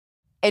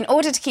In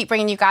order to keep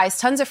bringing you guys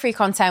tons of free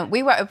content,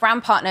 we work with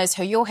brand partners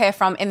who you'll hear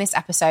from in this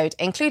episode,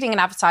 including an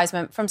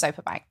advertisement from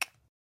Zopa Bank.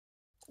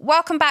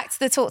 Welcome back to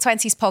the Talk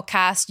 20s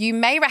podcast. You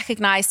may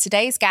recognise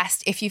today's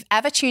guest if you've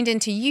ever tuned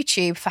into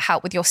YouTube for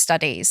help with your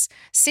studies.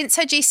 Since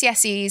her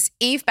GCSEs,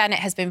 Eve Bennett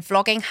has been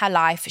vlogging her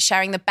life,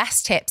 sharing the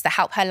best tips that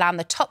help her land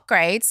the top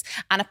grades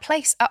and a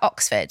place at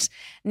Oxford.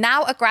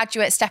 Now a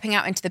graduate stepping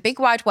out into the big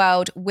wide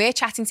world, we're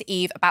chatting to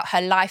Eve about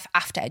her life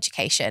after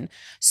education.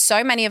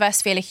 So many of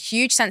us feel a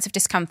huge sense of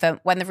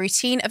discomfort when the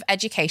routine of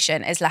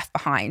education is left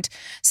behind.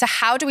 So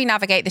how do we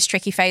navigate this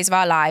tricky phase of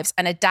our lives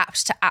and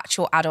adapt to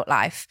actual adult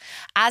life?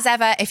 As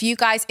ever, if you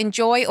guys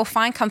enjoy or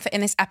find comfort in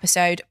this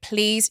episode,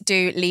 please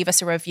do leave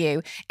us a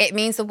review. It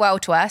means the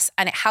world to us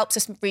and it helps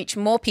us reach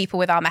more people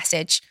with our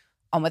message.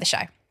 On with the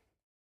show.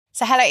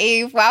 So hello,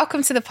 Eve.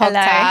 Welcome to the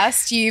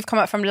podcast. Hello. You've come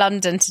up from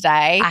London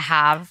today. I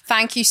have.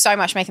 Thank you so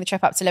much for making the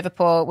trip up to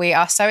Liverpool. We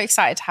are so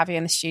excited to have you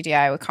in the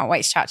studio. We can't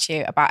wait to chat to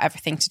you about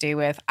everything to do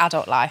with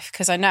adult life,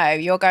 because I know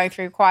you're going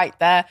through quite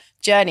the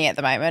journey at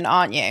the moment,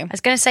 aren't you? I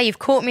was going to say, you've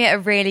caught me at a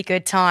really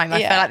good time.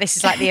 I feel like this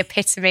is like the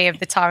epitome of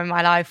the time in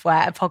my life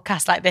where a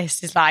podcast like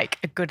this is like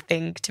a good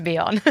thing to be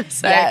on.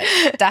 So.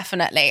 Yeah,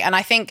 definitely. And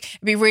I think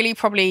it'd be really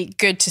probably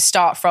good to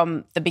start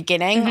from the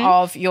beginning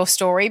of your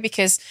story,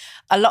 because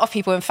a lot of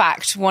people, in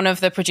fact, one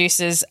of the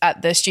producers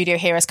at the studio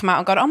here has come out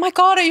and gone, oh my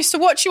God, I used to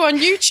watch you on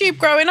YouTube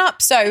growing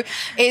up. So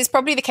it's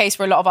probably the case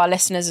for a lot of our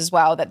listeners as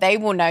well, that they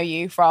will know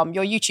you from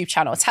your YouTube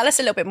channel. Tell us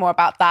a little bit more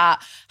about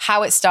that,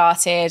 how it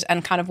started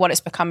and kind of what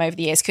it's become over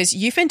the years, because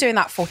you've been doing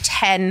that for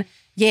 10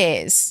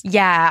 years.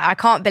 Yeah, I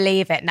can't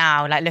believe it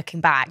now. Like looking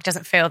back, it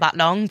doesn't feel that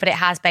long, but it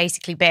has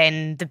basically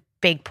been the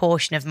big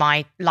portion of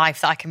my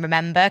life that I can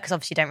remember, because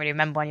obviously you don't really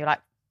remember when you're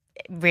like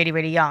really,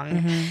 really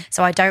young.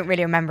 So I don't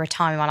really remember a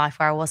time in my life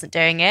where I wasn't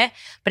doing it,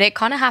 but it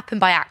kind of happened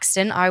by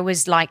accident. I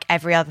was like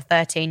every other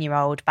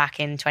 13-year-old back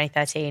in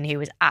 2013 who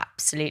was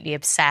absolutely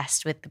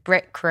obsessed with the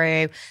Brit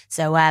Crew,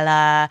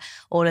 Zoella,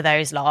 all of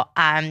those lot.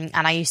 And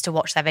I used to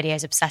watch their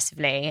videos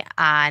obsessively,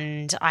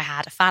 and I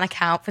had a fan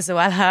account for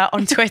Zoella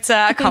on Twitter.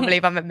 I can't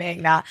believe I'm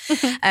admitting that.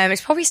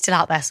 It's probably still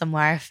out there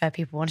somewhere if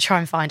people want to try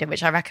and find it,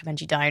 which I recommend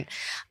you don't.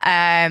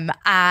 And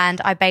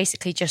I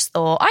basically just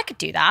thought I could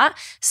do that.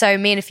 So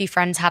me and a few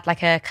friends had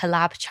like a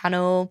collab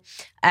channel,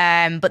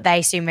 but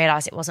they soon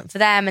realised it wasn't for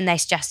them, and they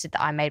suggested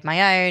that I made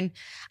my own.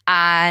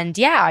 And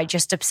yeah, I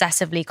just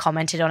obsessively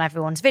commented on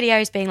everyone's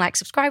videos being like,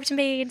 subscribe to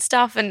me and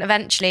stuff. And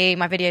eventually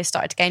my videos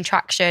started to gain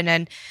traction,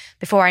 and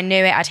before I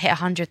knew it, I'd hit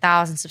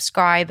 100,000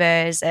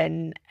 subscribers.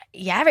 And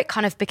yeah, it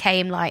kind of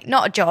became like,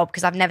 not a job,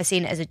 because I've never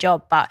seen it as a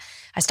job, but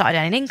I started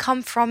earning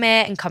income from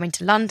it and coming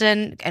to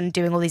London and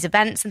doing all these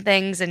events and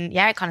things. And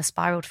yeah, it kind of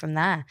spiraled from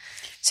there.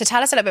 So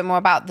tell us a little bit more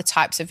about the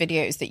types of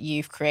videos that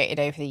you've created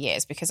over the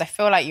years, because I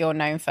feel like you're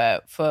known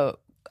for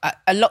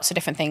lots of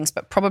different things,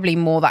 but probably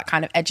more that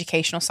kind of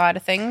educational side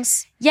of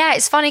things. Yeah,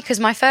 it's funny because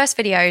my first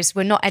videos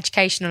were not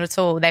educational at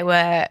all. They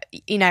were,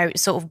 you know,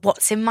 sort of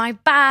what's in my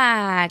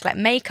bag, like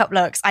makeup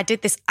looks. I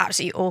did this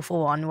absolutely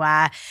awful one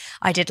where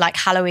I did like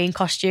Halloween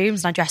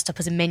costumes and I dressed up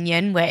as a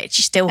minion, which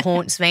still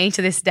haunts me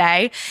to this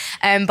day.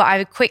 But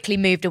I quickly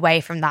moved away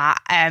from that,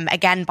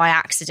 again by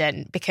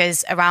accident,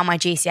 because around my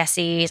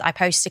GCSEs, I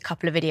posted a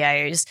couple of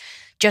videos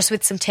just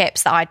with some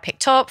tips that I'd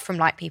picked up from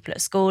like people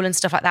at school and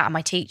stuff like that and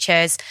my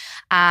teachers.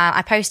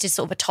 I posted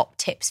sort of a top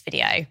tips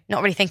video,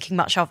 not really thinking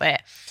much of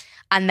it.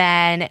 And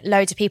then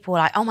loads of people were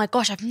like, oh my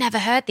gosh, I've never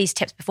heard these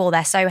tips before.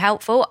 They're so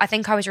helpful. I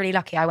think I was really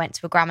lucky. I went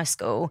to a grammar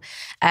school.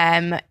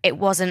 It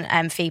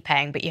wasn't fee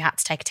paying, but you had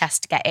to take a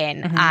test to get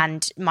in.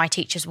 And my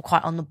teachers were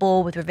quite on the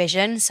ball with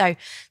revision. So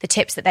the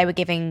tips that they were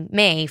giving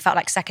me felt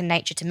like second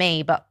nature to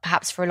me, but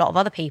perhaps for a lot of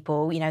other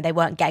people, you know, they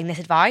weren't getting this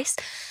advice.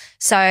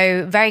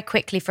 So very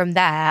quickly from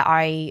there,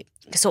 I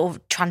sort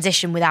of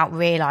transitioned without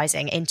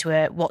realising into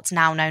what's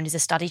now known as a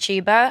study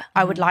tuber.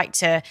 I would like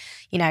to,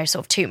 you know,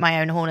 sort of toot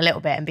my own horn a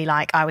little bit and be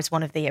like, I was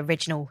one of the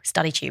original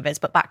study tubers,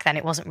 but back then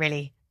it wasn't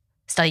really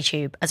study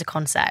tube as a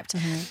concept.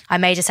 I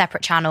made a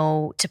separate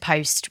channel to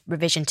post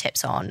revision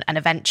tips on, and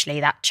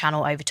eventually that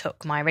channel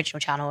overtook my original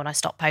channel and I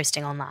stopped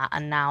posting on that,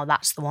 and now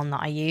that's the one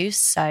that I use.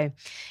 So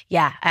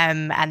yeah,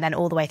 and then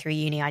all the way through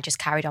uni I just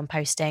carried on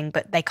posting,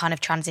 but they kind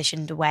of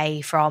transitioned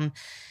away from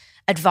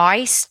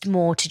advice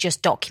more to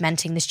just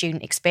documenting the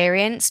student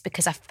experience,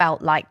 because I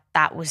felt like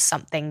that was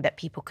something that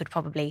people could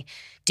probably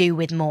do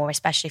with more,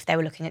 especially if they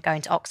were looking at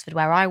going to Oxford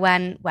where I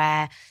went,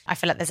 where I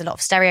feel like there's a lot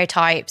of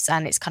stereotypes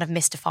and it's kind of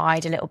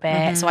mystified a little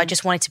bit. So I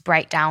just wanted to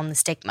break down the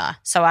stigma.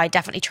 So I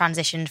definitely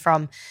transitioned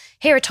from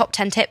here are top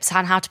 10 tips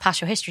on how to pass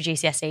your history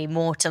GCSE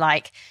more to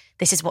like,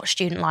 this is what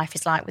student life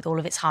is like with all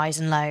of its highs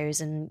and lows.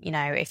 And, you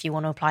know, if you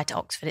want to apply to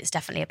Oxford, it's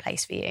definitely a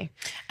place for you.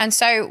 And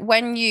so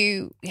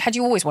had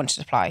you always wanted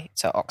to apply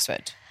to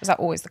Oxford? Was that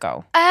always the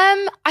goal?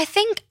 I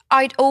think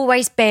I'd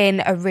always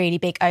been a really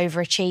big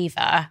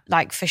overachiever,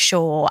 like for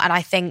sure. And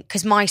I think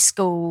because my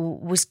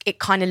school it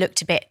kind of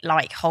looked a bit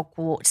like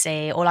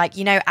Hogwartsy, or like,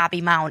 you know,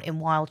 Abbey Mount in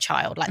Wild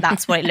Child. Like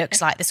that's what it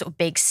looks like, the sort of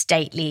big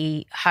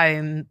stately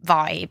home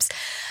vibes.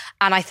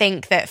 And I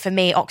think that for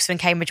me, Oxford and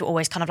Cambridge were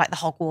always kind of like the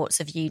Hogwarts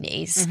of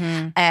unis.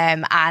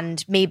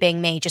 And me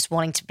being me, just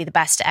wanting to be the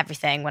best at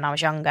everything when I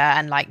was younger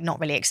and like not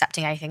really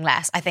accepting anything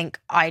less, I think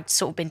I'd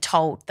sort of been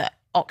told that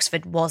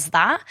Oxford was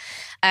that.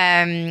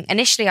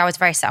 Initially, I was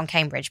very set on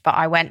Cambridge, but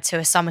I went to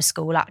a summer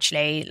school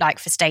actually, like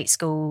for state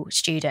school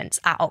students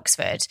at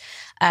Oxford.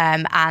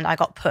 And I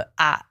got put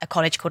at a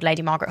college called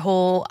Lady Margaret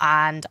Hall,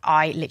 and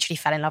I literally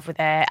fell in love with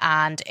it,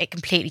 and it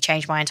completely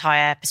changed my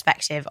entire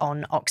perspective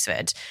on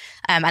Oxford.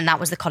 And that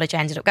was the college I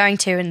ended up going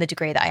to and the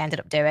degree that I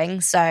ended up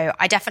doing. So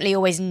I definitely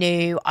always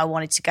knew I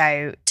wanted to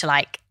go to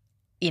like,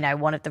 you know,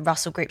 one of the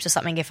Russell groups or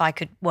something if I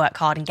could work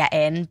hard and get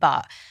in,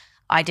 but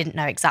I didn't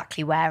know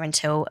exactly where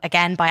until,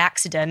 again, by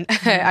accident,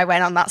 I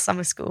went on that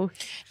summer school.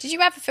 Did you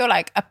ever feel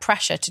like a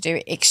pressure to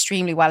do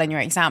extremely well in your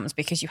exams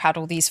because you had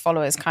all these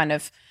followers kind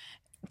of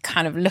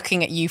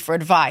looking at you for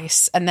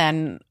advice? And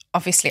then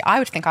obviously I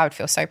would think I would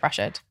feel so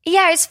pressured.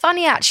 Yeah, it's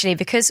funny actually,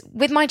 because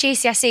with my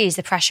GCSEs,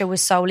 the pressure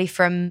was solely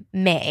from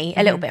me,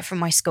 a little bit from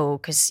my school,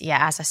 because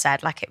yeah, as I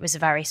said, like it was a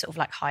very sort of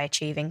like high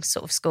achieving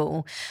sort of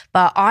school.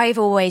 But I've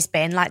always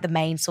been like the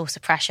main source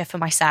of pressure for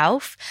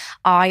myself.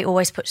 I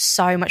always put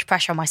so much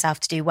pressure on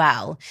myself to do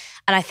well.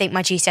 And I think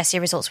my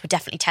GCSE results were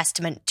definitely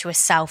testament to a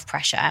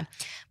self-pressure.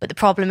 But the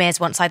problem is,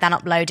 once I then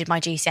uploaded my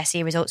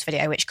GCSE results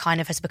video, which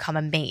kind of has become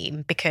a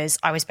meme because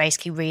I was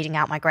basically reading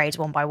out my grades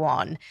one by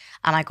one,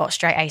 and I got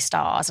straight A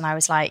stars. And I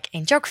was like,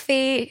 in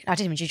geography, I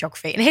didn't even do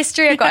geography. In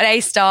history, I got an A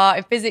star.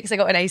 In physics, I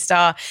got an A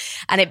star.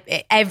 And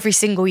it every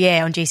single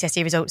year on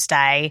GCSE results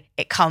day,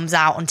 it comes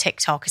out on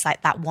TikTok. It's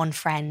like that one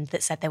friend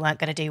that said they weren't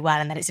going to do well,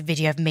 and then it's a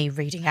video of me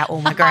reading out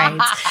all my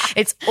grades.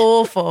 It's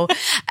awful.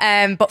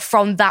 But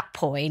from that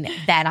point,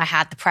 then I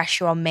had the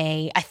pressure on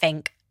me, I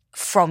think,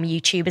 from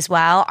YouTube as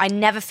well. I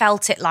never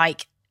felt it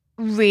like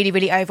really,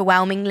 really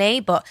overwhelmingly,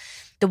 but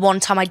the one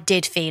time I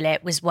did feel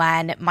it was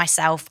when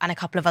myself and a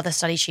couple of other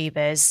study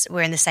tubers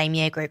were in the same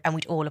year group, and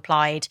we'd all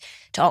applied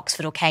to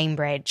Oxford or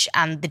Cambridge.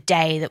 And the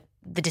day that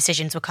the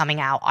decisions were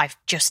coming out, I've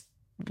just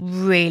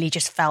really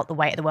just felt the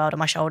weight of the world on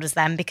my shoulders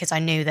then, because I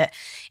knew that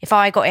if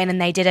I got in and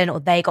they didn't, or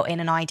they got in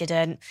and I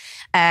didn't.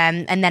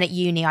 And then at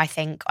uni,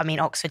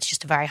 Oxford's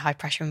just a very high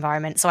pressure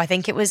environment. So I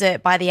think it was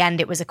by the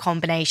end, it was a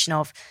combination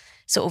of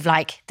sort of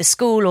like the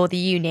school or the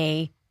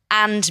uni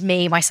and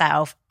me,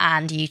 myself,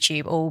 and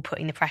YouTube all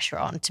putting the pressure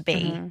on to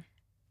be,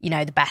 you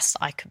know, the best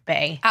I could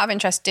be. Out of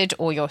interest, did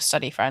all your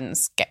study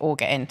friends get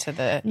into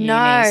the unis?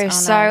 No,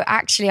 so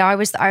actually I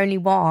was the only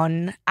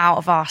one out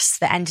of us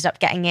that ended up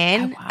getting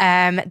in. Oh,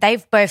 wow.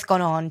 They've both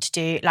gone on to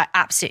do like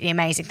absolutely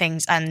amazing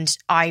things, and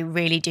I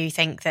really do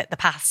think that the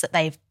paths that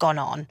they've gone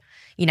on,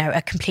 you know,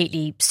 are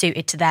completely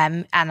suited to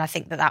them, and I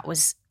think that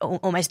was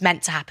almost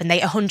meant to happen. They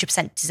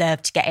 100%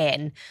 deserve to get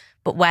in,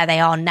 but where they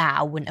are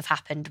now wouldn't have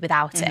happened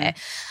without it.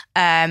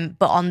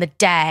 But on the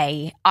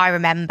day, I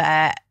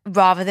remember,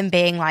 rather than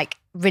being like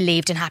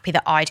relieved and happy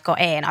that I'd got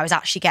in, I was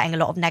actually getting a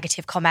lot of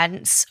negative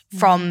comments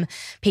from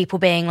people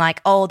being like,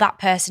 oh, that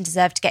person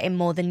deserved to get in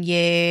more than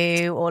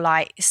you, or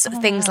like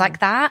things like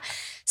that.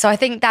 So I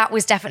think that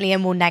was definitely a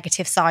more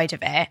negative side of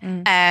it.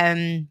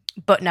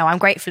 But no, I'm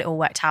grateful it all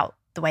worked out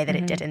the way that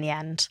it did in the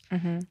end.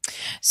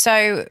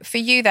 So for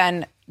you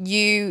then,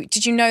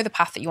 did you know the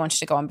path that you wanted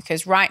to go on?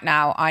 Because right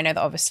now, I know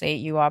that obviously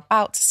you are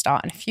about to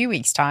start in a few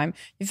weeks' time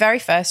your very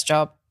first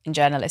job in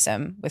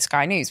journalism with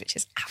Sky News, which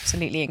is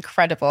absolutely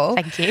incredible.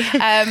 Thank you.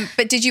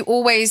 But did you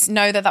always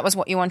know that was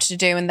what you wanted to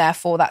do, and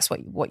therefore that's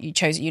what you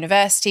chose at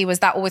university? Was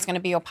that always going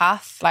to be your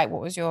path? Like,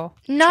 what was your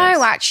choice?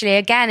 Actually,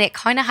 again, it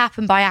kind of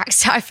happened by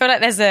accident. I feel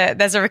like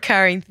there's a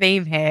recurring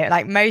theme here.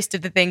 Like most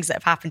of the things that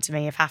have happened to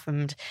me have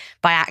happened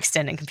by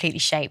accident and completely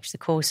shaped the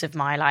course of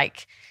my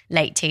like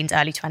late teens,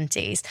 early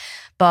 20s.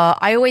 But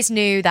I always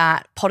knew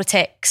that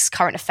politics,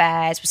 current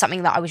affairs was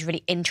something that I was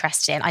really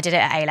interested in. I did it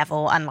at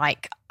A-level, and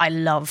like I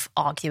love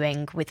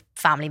arguing with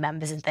family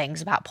members and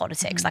things about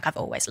politics. Like I've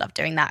always loved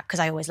doing that because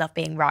I always love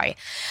being right.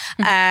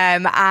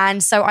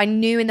 And so I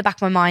knew in the back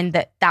of my mind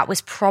that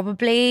was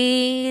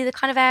probably the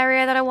kind of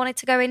area that I wanted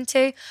to go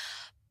into.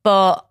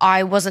 But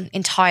I wasn't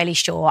entirely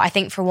sure. I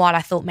think for a while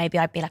I thought maybe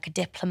I'd be like a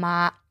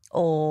diplomat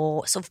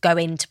or sort of go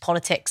into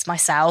politics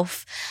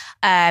myself.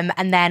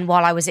 And then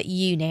while I was at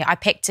uni, I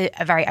picked a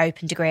very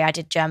open degree. I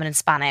did German and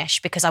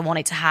Spanish because I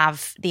wanted to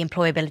have the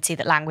employability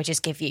that languages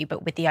give you,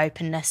 but with the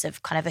openness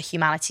of kind of a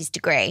humanities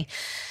degree.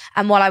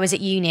 And while I was at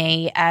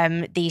uni,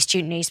 one of the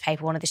student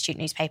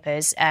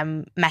newspapers,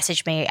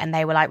 messaged me, and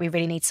they were like, we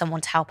really need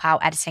someone to help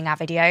out editing our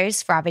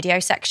videos for our video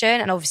section.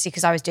 And obviously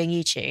because I was doing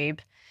YouTube,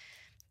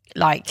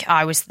 like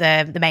I was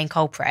the main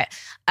culprit.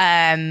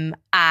 And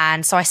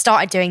so I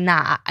started doing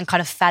that and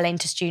kind of fell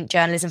into student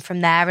journalism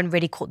from there, and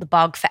really caught the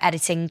bug for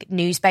editing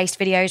news-based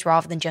videos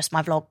rather than just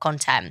my vlog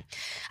content.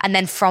 And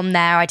then from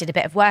there, I did a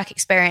bit of work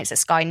experience at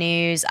Sky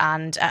News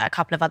and a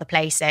couple of other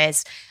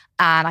places.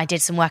 And I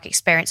did some work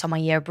experience on my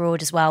year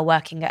abroad as well,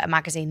 working at a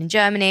magazine in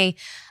Germany.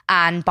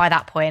 And by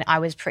that point, I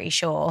was pretty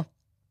sure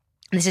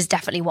this is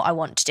definitely what I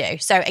want to do.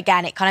 So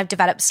again, it kind of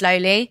developed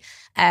slowly.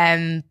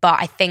 But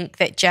I think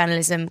that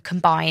journalism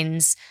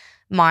combines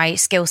my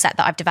skill set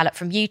that I've developed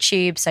from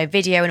YouTube, so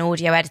video and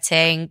audio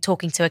editing,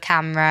 talking to a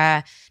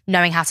camera,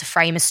 knowing how to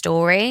frame a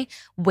story,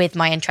 with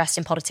my interest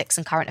in politics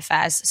and current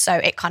affairs. So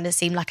it kind of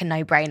seemed like a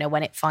no-brainer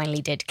when it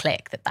finally did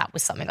click that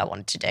was something I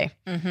wanted to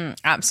do.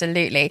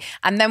 Absolutely.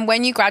 And then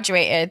when you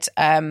graduated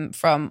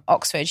from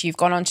Oxford, you've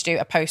gone on to do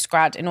a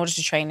postgrad in order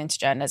to train into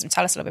journalism.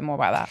 Tell us a little bit more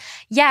about that.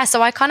 Yeah,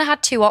 so I kind of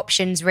had two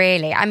options,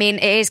 really. I mean,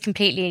 it is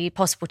completely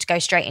possible to go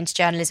straight into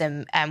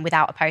journalism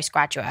without a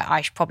postgraduate.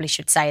 I probably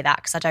should say that,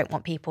 because I don't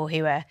want people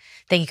who are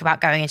thinking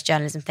about going into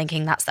journalism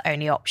thinking that's the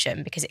only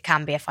option, because it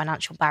can be a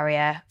financial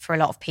barrier for a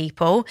lot of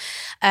people.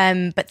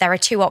 But there are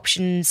two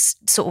options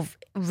sort of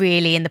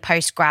really in the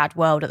postgrad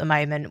world at the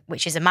moment,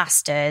 which is a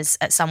master's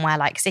at somewhere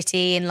like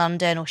City in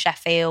London or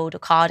Sheffield or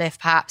Cardiff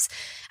perhaps.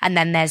 And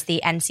then there's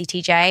the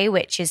NCTJ,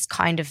 which is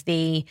kind of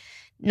the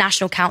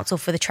National Council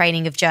for the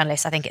Training of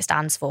Journalists, I think it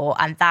stands for.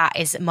 And that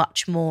is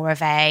much more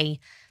of a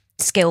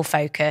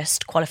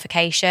skill-focused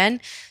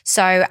qualification.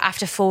 So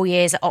after 4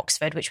 years at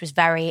Oxford, which was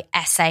very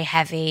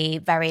essay-heavy,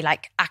 very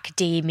like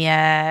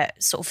academia,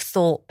 sort of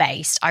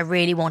thought-based, I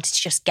really wanted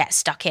to just get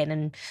stuck in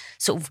and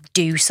sort of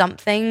do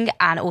something.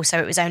 And also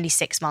it was only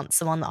 6 months,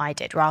 the one that I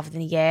did, rather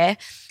than a year.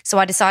 So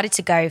I decided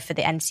to go for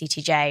the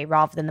NCTJ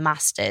rather than the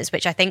Masters,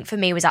 which I think for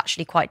me was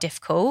actually quite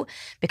difficult,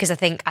 because I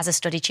think as a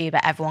study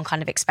tuber, everyone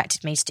kind of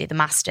expected me to do the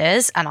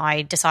Masters, and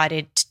I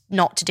decided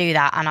not to do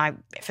that.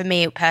 And for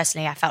me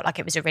personally, I felt like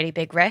it was a really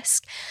big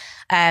risk.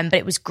 But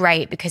it was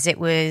great because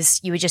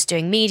you were just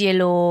doing media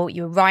law,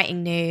 you were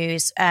writing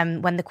news.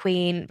 When the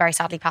Queen very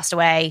sadly passed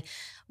away,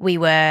 we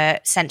were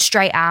sent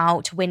straight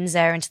out to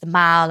Windsor into the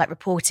Mall, like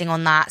reporting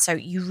on that. So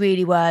you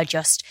really were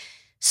just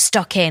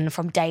stuck in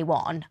from day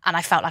one. And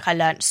I felt like I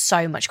learned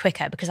so much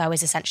quicker because I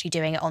was essentially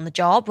doing it on the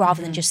job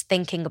rather than just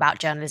thinking about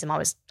journalism. I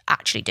was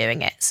actually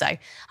doing it. So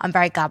I'm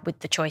very glad with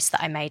the choice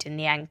that I made in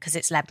the end, because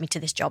it's led me to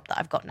this job that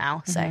I've got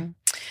now.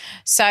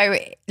 So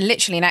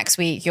literally next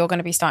week, you're going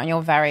to be starting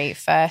your very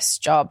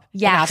first job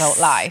in adult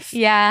life.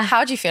 Yeah.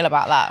 How do you feel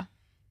about that?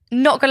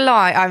 Not gonna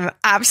lie, I'm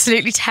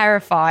absolutely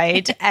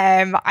terrified.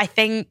 I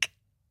think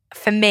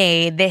for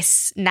me,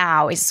 this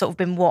now has sort of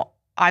been what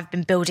I've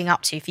been building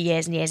up to for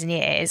years and years and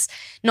years.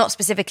 Not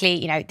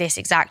specifically, this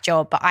exact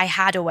job, but I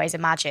had always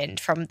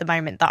imagined from the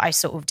moment that I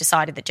sort of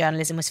decided that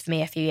journalism was for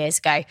me a few years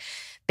ago,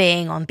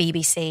 being on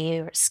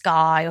BBC or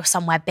Sky or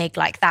somewhere big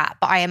like that.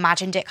 But I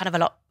imagined it kind of a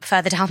lot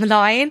further down the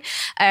line.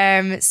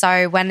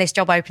 So when this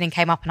job opening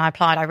came up and I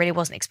applied, I really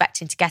wasn't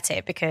expecting to get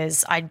it,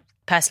 because I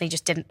personally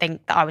just didn't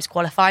think that I was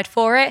qualified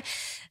for it.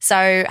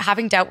 So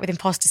having dealt with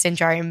imposter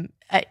syndrome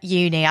at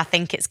uni, I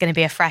think it's going to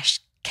be a fresh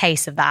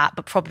case of that,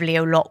 but probably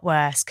a lot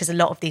worse, because a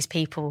lot of these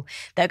people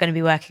that are going to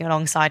be working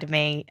alongside of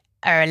me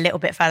are a little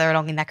bit further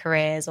along in their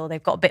careers, or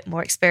they've got a bit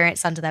more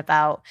experience under their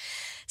belt.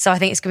 So I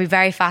think it's going to be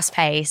very fast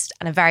paced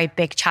and a very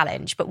big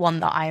challenge, but one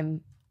that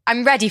I'm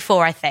ready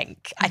for, I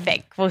think.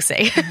 We'll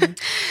see.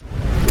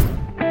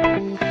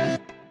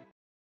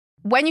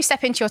 When you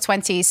step into your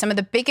 20s, some of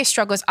the biggest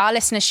struggles our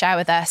listeners share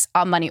with us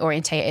are money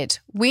orientated.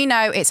 We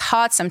know it's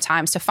hard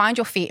sometimes to find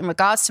your feet in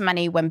regards to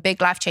money when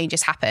big life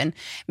changes happen.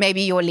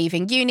 Maybe you're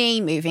leaving uni,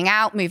 moving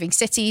out, moving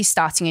cities,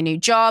 starting a new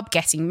job,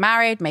 getting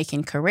married,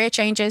 making career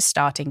changes,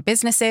 starting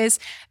businesses.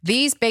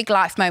 These big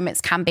life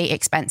moments can be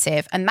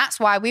expensive. And that's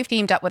why we've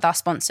teamed up with our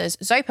sponsors,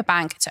 Zopa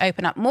Bank, to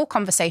open up more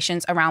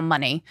conversations around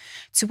money.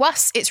 To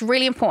us, it's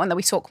really important that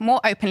we talk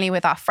more openly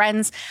with our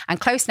friends and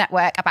close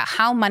network about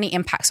how money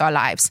impacts our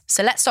lives.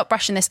 So let's stop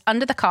brushing this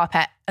under the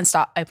carpet and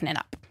start opening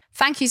up.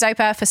 Thank you,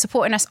 Zopa, for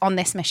supporting us on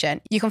this mission.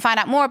 You can find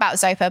out more about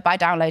Zopa by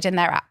downloading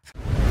their app.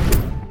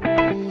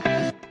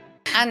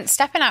 And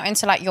stepping out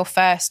into like your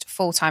first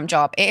full-time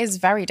job, it is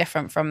very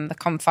different from the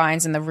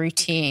confines and the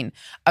routine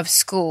of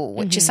school,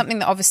 which is something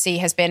that obviously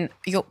has been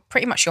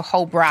pretty much your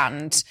whole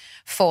brand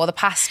for the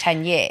past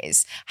 10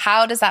 years.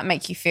 How does that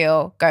make you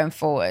feel going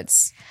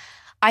forwards?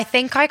 I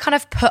think I kind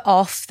of put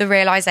off the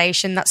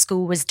realisation that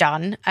school was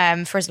done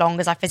for as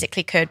long as I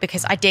physically could,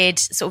 because I did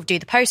sort of do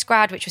the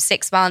postgrad, which was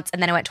 6 months, and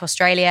then I went to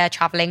Australia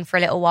travelling for a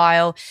little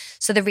while.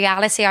 So the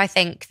reality, I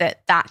think,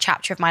 that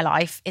chapter of my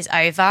life is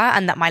over,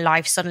 and that my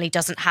life suddenly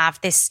doesn't have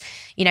this,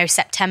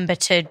 September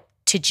to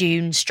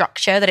June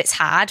structure that it's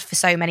had for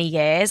so many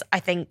years,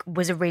 I think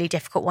was a really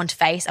difficult one to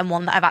face, and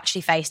one that I've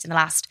actually faced in the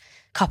last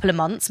couple of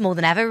months more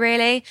than ever,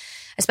 really.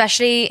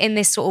 Especially in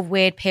this sort of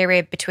weird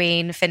period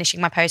between finishing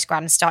my postgrad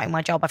and starting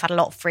my job, I've had a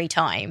lot of free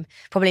time,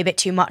 probably a bit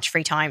too much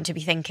free time to be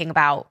thinking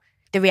about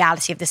the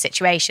reality of the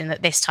situation,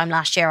 that this time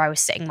last year I was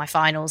sitting my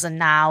finals and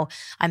now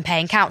I'm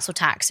paying council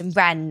tax and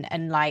rent,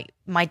 and like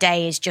my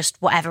day is just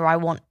whatever I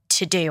want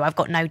to do. I've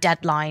got no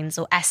deadlines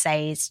or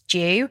essays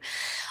due.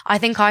 I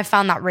think I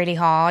found that really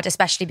hard,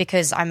 especially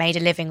because I made a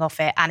living off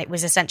it and it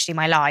was essentially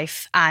my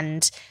life.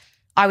 And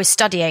I was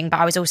studying, but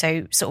I was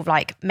also sort of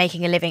like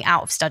making a living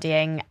out of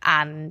studying,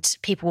 and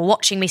people were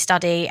watching me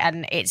study.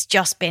 And it's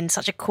just been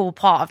such a cool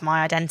part of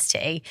my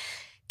identity,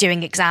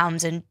 doing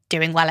exams and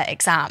doing well at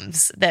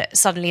exams, that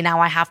suddenly now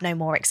I have no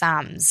more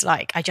exams.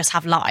 Like, I just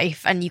have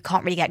life, and you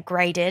can't really get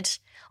graded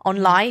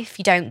on life.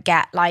 You don't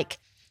get like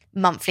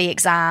monthly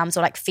exams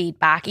or like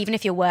feedback. Even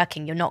if you're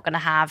working, you're not going to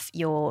have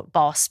your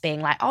boss being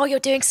like, oh,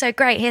 you're doing so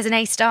great, here's an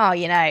A star.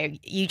 You know,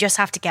 you just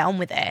have to get on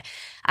with it.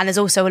 And there's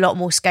also a lot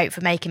more scope for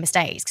making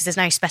mistakes because there's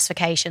no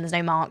specification, there's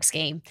no mark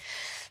scheme.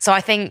 So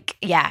I think,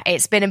 yeah,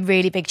 it's been a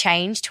really big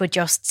change to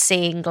adjust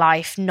seeing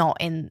life not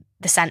in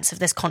the sense of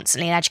there's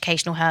constantly an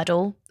educational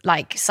hurdle.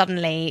 Like,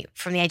 suddenly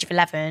from the age of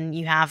 11,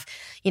 you have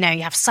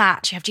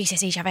SAT, you have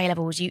GCSEs, you have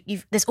A-levels,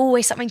 there's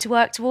always something to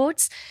work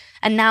towards.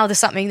 And now there's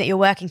something that you're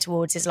working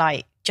towards is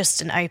like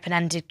just an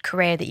open-ended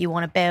career that you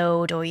want to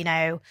build, or, you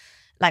know,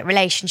 like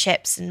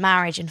relationships and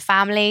marriage and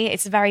family.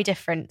 It's a very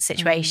different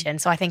situation.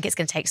 So I think it's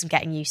going to take some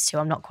getting used to.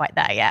 I'm not quite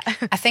there yet.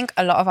 I think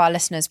a lot of our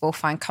listeners will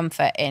find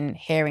comfort in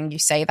hearing you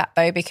say that,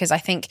 though, because I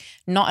think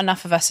not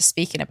enough of us are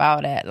speaking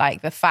about it.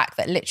 Like, the fact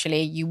that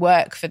literally you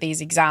work for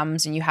these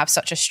exams and you have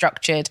such a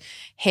structured,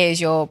 here's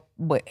your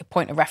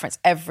point of reference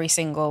every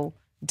single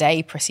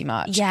day pretty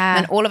much. Yeah.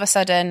 And then all of a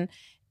sudden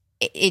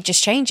it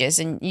just changes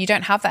and you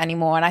don't have that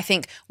anymore. And I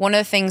think one of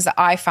the things that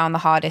I found the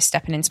hardest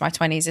stepping into my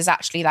 20s is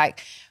actually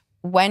like,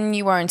 when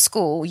you were in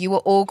school, you were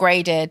all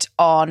graded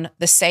on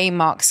the same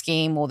mark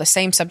scheme or the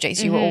same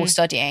subjects you were all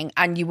studying,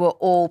 and you were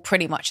all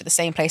pretty much at the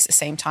same place at the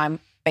same time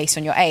based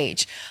on your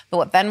age. But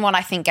what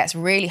I think gets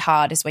really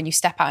hard is when you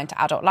step out into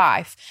adult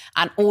life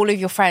and all of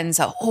your friends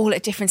are all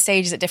at different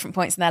stages at different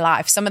points in their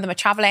life. Some of them are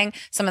traveling,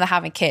 some of them are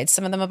having kids,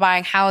 some of them are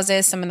buying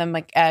houses, some of them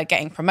are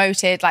getting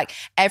promoted. Like,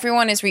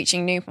 everyone is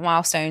reaching new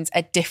milestones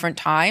at different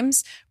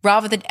times,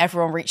 rather than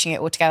everyone reaching it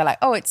all together. Like,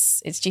 oh,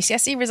 it's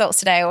GCSE results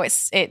today, or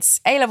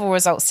it's A-level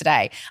results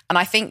today. And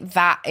I think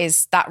that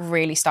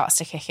really starts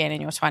to kick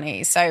in your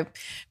 20s. So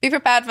be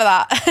prepared for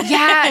that.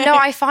 Yeah, no,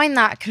 I find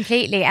that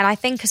completely. And I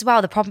think as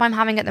well, the problem I'm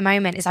having at the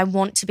moment is I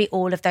want to be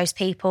all of those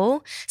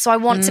people. So I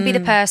want to be the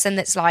person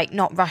that's like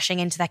not rushing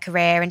into their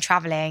career and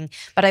traveling,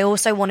 but I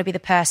also want to be the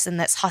person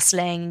that's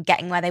hustling,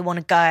 getting where they want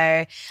to go.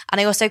 And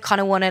I also kind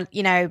of want to,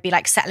 you know, be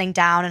like settling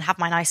down and have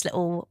my nice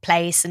little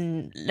place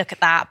and look at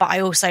that. But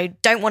I also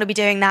don't want to be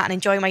doing that and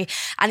enjoying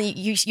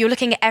you're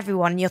looking at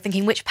everyone and you're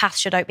thinking, which path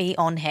should I be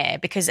on here?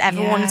 Because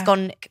everyone's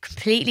gone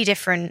completely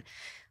different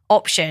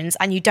options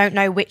and you don't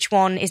know which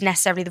one is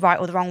necessarily the right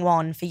or the wrong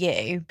one for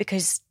you,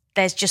 because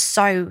there's just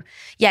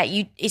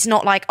it's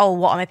not like, oh,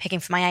 what am I picking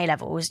for my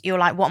A-levels? You're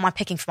like, what am I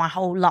picking for my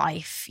whole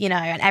life? You know,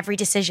 and every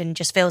decision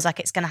just feels like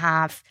it's going to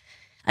have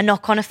a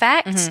knock-on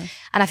effect.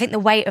 And I think the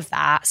weight of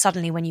that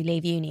suddenly when you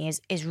leave uni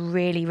is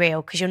really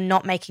real, because you're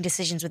not making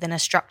decisions within a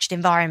structured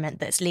environment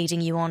that's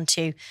leading you on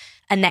to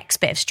a next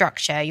bit of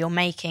structure. You're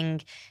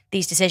making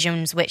these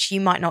decisions which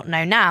you might not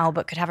know now,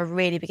 but could have a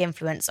really big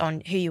influence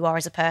on who you are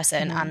as a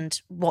person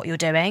and what you're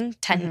doing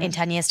in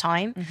 10 years'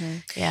 time.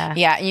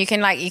 Yeah. And you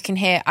can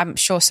hear, I'm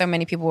sure so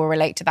many people will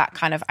relate to that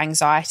kind of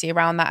anxiety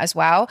around that as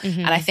well.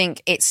 And I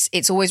think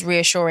it's always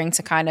reassuring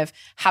to kind of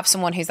have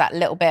someone who's that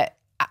little bit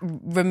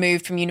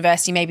removed from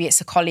university. Maybe it's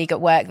a colleague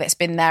at work that's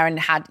been there and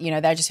had, you know,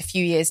 they're just a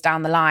few years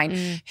down the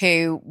line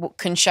who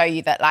can show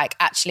you that, like,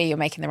 actually you're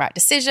making the right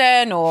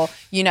decision, or,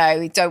 you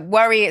know, don't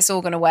worry, it's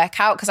all going to work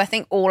out. Because I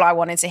think all I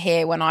wanted to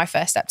hear when I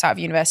first stepped out of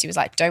university was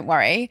like, don't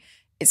worry,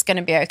 it's going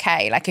to be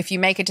okay. Like, if you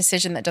make a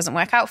decision that doesn't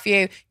work out for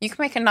you, you can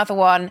make another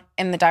one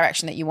in the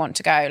direction that you want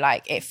to go.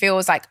 Like, it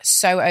feels like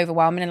so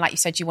overwhelming. And like you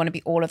said, you want to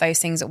be all of those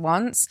things at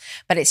once,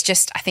 but it's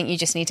just, I think you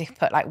just need to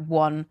put like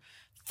one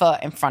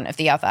foot in front of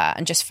the other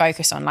and just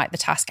focus on like the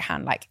task at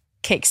hand, like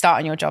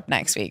kickstarting your job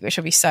next week, which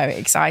will be so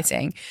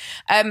exciting.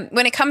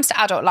 When it comes to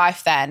adult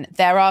life, then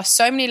there are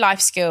so many life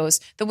skills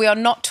that we are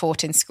not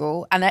taught in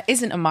school and there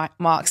isn't a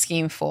mark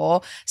scheme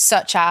for,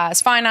 such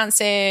as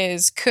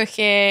finances,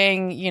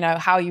 cooking, you know,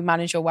 how you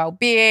manage your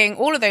well-being,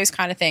 all of those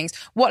kind of things.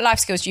 What life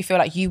skills do you feel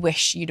like you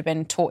wish you'd have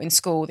been taught in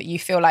school that you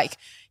feel like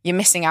you're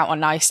missing out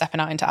on now you're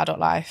stepping out into adult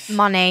life?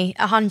 Money,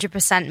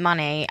 100%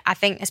 money. I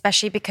think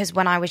especially because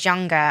when I was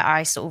younger,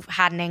 I sort of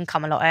had an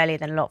income a lot earlier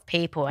than a lot of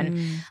people.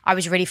 And I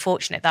was really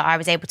fortunate that I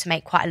was able to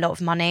make quite a lot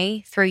of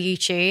money through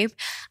YouTube.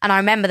 And I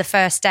remember the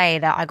first day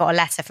that I got a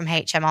letter from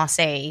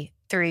HMRC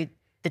through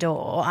the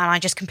door and I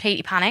just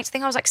completely panicked. I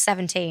think I was like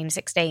 17,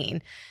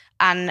 16.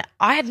 And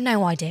I had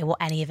no idea what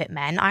any of it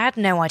meant. I had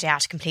no idea how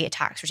to complete a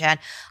tax return.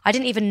 I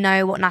didn't even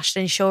know what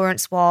national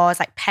insurance was,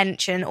 like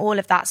pension, all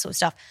of that sort of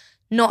stuff.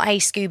 Not a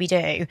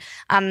Scooby-Doo.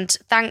 And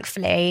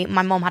thankfully,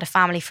 my mom had a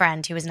family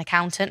friend who was an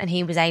accountant and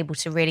he was able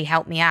to really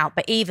help me out.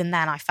 But even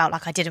then, I felt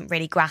like I didn't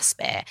really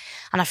grasp it.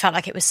 And I felt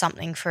like it was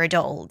something for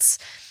adults.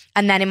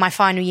 And then in my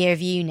final year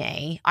of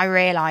uni, I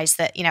realised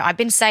that, you know, I've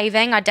been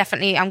saving. I'm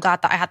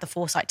glad that I had the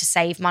foresight to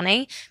save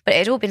money, but it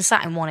had all been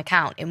sat in one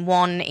account, in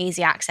one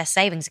easy access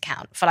savings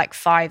account for like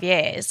 5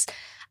 years.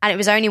 And it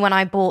was only when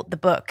I bought the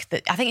book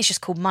that, I think it's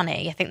just called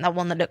Money. I think that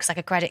one that looks like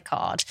a credit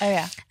card. Oh,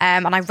 yeah.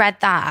 And I read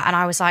that and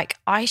I was like,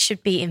 I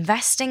should be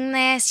investing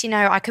this. You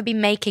know, I could be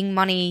making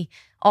money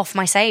off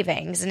my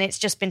savings, and it's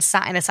just been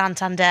sat in a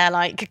Santander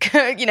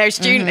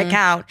student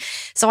account.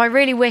 So I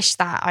really wish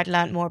that I'd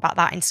learned more about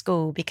that in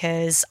school,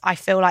 because I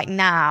feel like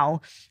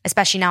now,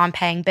 especially now I'm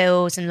paying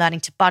bills and learning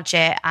to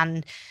budget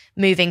and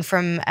moving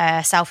from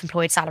a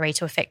self-employed salary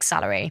to a fixed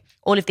salary,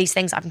 all of these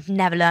things I've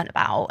never learned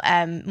about,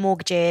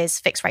 mortgages,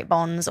 fixed rate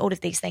bonds, all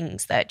of these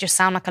things that just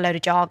sound like a load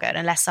of jargon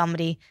unless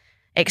somebody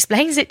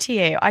explains it to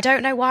you. I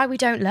don't know why we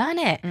don't learn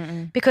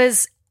it,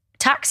 because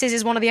taxes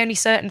is one of the only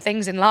certain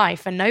things in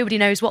life and nobody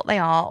knows what they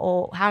are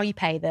or how you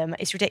pay them.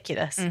 It's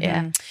ridiculous.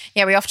 Yeah,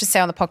 we often say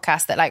on the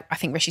podcast that I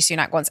think Rishi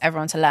Sunak wants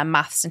everyone to learn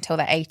maths until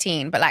they're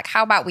 18, but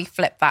how about we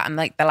flip that and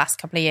the last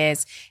couple of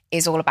years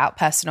is all about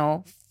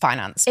personal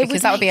finance,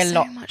 because that would be a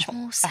lot so much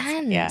more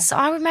sense. Yeah. So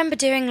I remember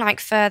doing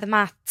further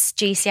maths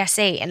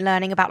GCSE and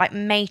learning about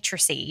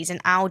matrices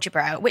and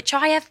algebra, which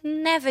I have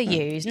never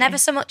used, never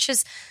so much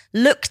as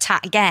looked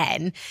at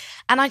again.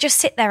 And I just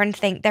sit there and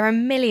think there are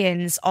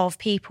millions of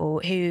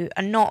people who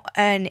are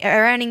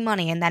earning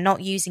money and they're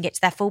not using it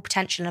to their full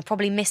potential and are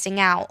probably missing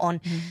out on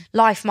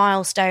life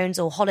milestones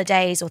or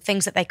holidays or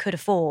things that they could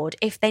afford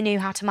if they knew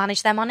how to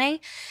manage their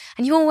money.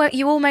 And you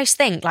almost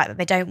think that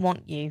they don't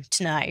want you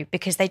to know,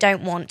 because they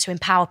don't want to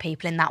empower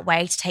people in that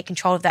way to take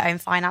control of their own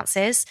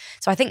finances.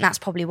 So I think that's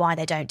probably why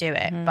they don't do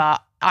it.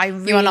 But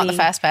you are not the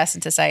first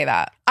person to say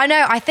that. I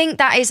know. I think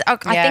that is.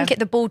 I think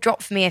the ball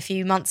dropped for me a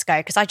few months ago,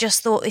 because I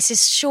just thought this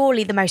is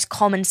surely the most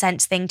common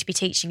sense thing to be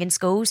teaching in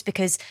schools,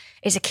 because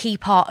it's a key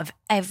part of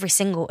every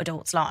single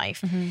adult's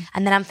life.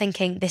 And then I'm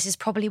thinking this is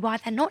probably why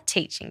they're not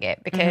teaching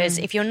it, because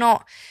if you're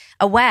not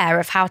aware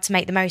of how to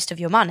make the most of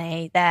your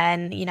money,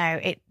 then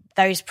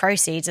those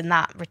proceeds and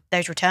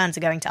those returns are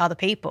going to other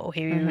people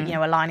who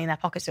are lining their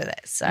pockets with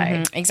it.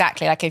 So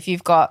exactly, if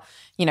you've got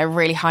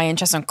really high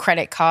interest on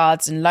credit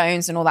cards and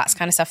loans and all that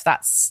kind of stuff,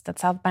 that's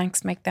how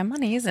banks make their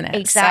money, isn't it?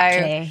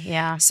 Exactly.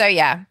 So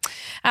yeah,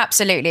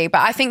 absolutely.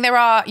 But I think there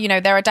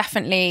are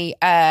definitely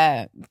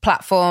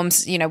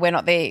platforms. We're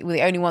not the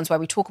only ones where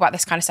we talk about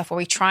this kind of stuff, where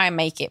we try and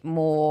make it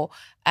more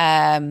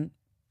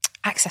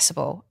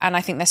accessible. And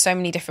I think there's so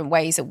many different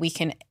ways that we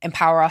can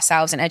empower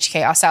ourselves and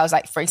educate ourselves.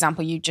 For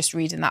example, you just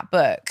reading that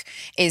book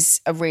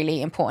is a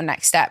really important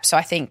next step. So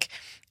I think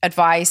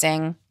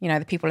advising,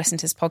 the people listening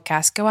to this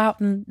podcast, go out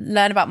and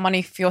learn about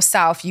money for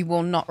yourself. You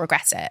will not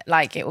regret it.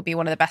 It will be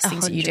one of the best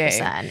things 100%. That you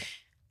do.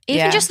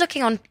 Even just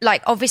looking on,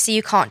 obviously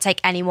you can't take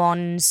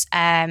anyone's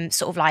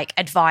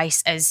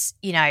advice as,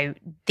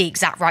 the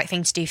exact right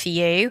thing to do for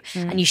you.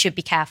 And you should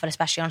be careful,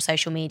 especially on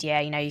social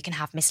media. You can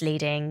have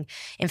misleading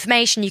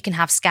information, you can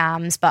have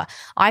scams. But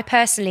I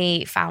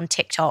personally found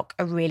TikTok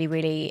a really,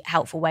 really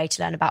helpful way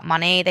to learn about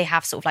money. They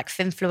have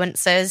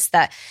influencers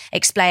that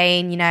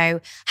explain,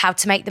 how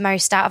to make the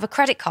most out of a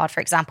credit card,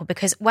 for example.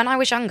 Because when I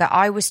was younger,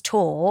 I was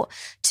taught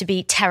to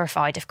be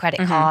terrified of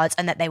credit cards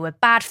and that they were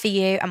bad for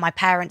you. And my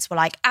parents were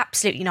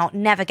absolutely not,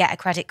 never get a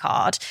credit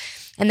card.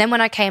 And then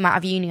when I came out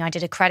of uni, I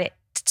did a credit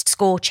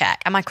score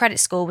check, and my credit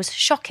score was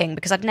shocking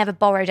because I'd never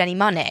borrowed any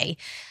money.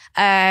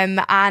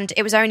 And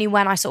it was only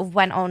when I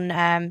went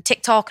on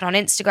TikTok and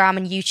on Instagram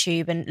and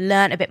YouTube and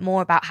learned a bit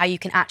more about how you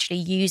can actually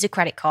use a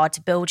credit card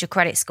to build your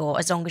credit score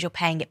as long as you're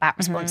paying it back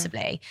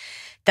responsibly,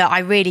 that I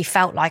really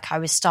felt like I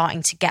was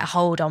starting to get a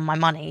hold on my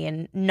money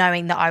and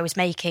knowing that I was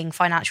making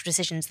financial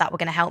decisions that were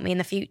going to help me in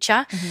the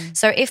future.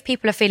 So if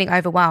people are feeling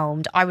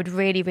overwhelmed, I would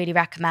really, really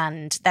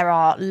recommend, there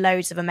are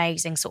loads of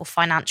amazing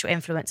financial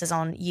influencers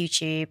on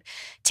YouTube,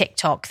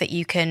 TikTok, that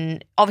you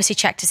can obviously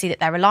check to see that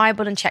they're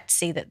reliable and check to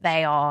see that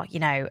they are,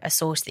 a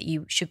source that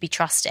you should be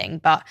trusting.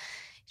 But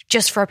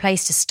just for a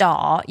place to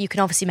start, you can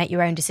obviously make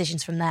your own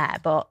decisions from there.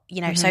 But,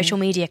 social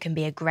media can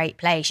be a great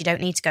place. You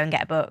don't need to go and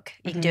get a book.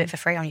 You can do it for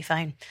free on your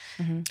phone.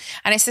 And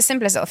it's the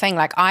simplest little thing.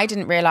 I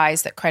didn't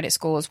realize that credit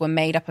scores were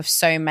made up of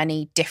so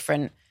many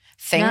different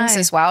things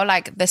as well.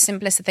 The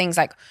simplest of things,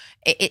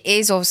 it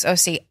is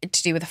obviously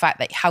to do with the fact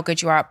that how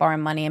good you are at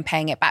borrowing money and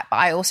paying it back. But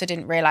I also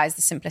didn't realize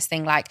the simplest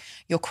thing,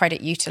 your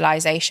credit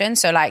utilization.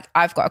 So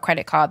I've got a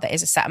credit card that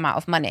is a set amount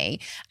of money,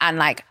 and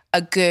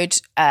a good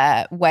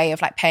way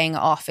of paying it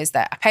off is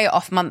that I pay it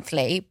off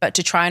monthly, but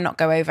to try and not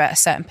go over a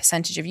certain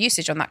percentage of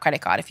usage on that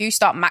credit card. If you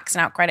start maxing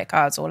out credit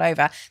cards all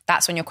over,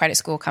 that's when your credit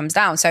score comes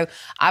down. So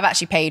I've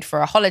actually paid for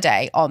a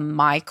holiday on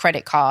my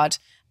credit card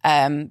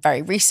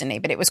very recently,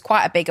 but it was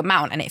quite a big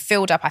amount and it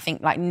filled up, I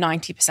think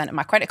 90% of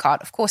my credit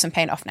card. Of course, I'm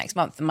paying it off next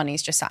month. The money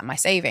is just sat in my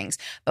savings,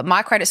 but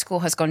my credit score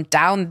has gone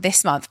down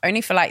this month, only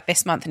for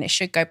this month, and it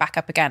should go back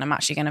up again. I'm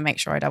actually going to make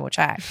sure I double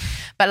check.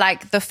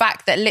 But the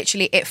fact that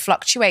literally it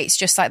fluctuates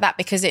just like that,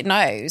 because it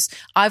knows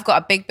I've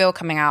got a big bill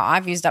coming out.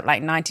 I've used up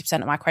 90%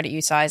 of my credit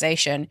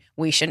utilization.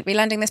 We shouldn't be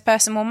lending this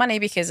person more money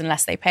because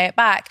unless they pay it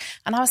back.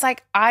 And I was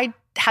I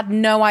had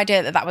no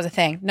idea that was a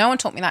thing. No one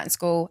taught me that in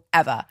school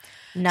ever.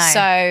 No.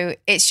 So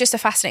it's just a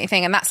fascinating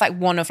thing. And that's like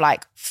one of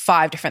like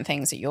 5 different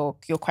things that your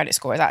credit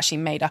score is actually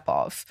made up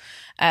of.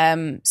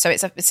 So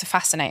it's a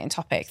fascinating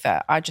topic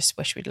that I just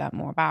wish we'd learn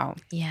more about.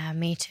 Yeah,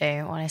 me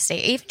too, honestly.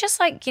 Even just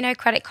like,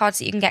 credit cards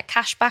that you can get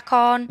cash back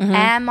on,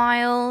 air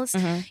miles.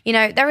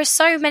 There are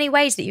so many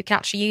ways that you can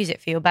actually use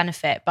it for your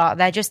benefit, but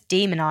they're just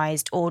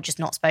demonized or just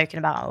not spoken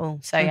about at all.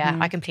 So yeah,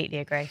 I completely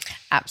agree.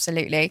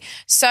 Absolutely.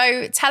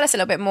 So tell us a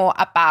little bit more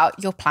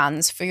about your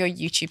plans for your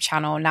YouTube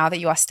channel now that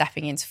you are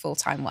stepping into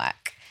full-time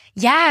work.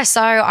 Yeah,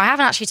 so I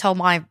haven't actually told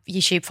my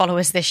YouTube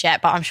followers this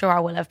yet, but I'm sure I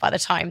will have by the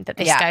time that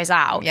this goes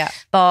out. Yeah.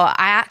 But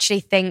I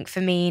actually think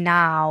for me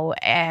now,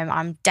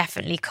 I'm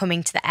definitely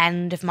coming to the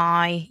end of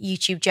my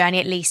YouTube journey,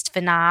 at least for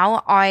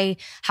now. I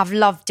have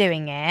loved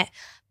doing it,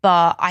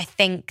 but I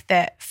think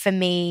that for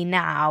me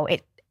now,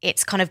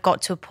 it's kind of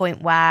got to a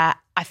point where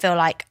I feel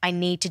like I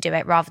need to do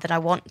it rather than I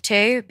want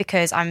to,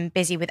 because I'm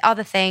busy with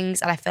other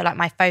things and I feel like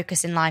my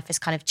focus in life has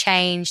kind of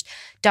changed.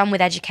 Done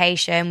with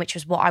education, which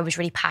was what I was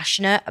really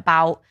passionate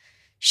about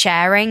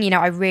sharing.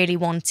 I really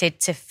wanted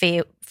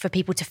for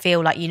people to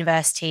feel like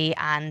university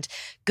and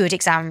good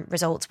exam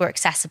results were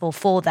accessible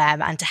for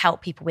them and to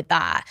help people with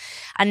that.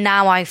 And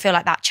now I feel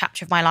like that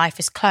chapter of my life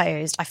is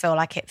closed. I feel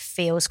like it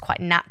feels quite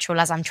natural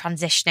as I'm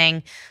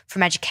transitioning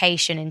from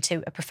education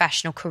into a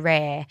professional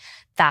career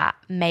that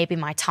maybe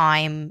my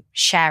time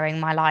sharing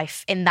my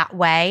life in that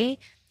way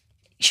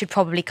should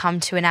probably come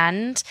to an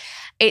end.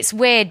 It's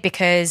weird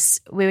because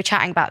we were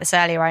chatting about this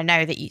earlier. I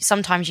know that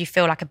sometimes you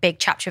feel like a big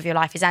chapter of your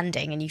life is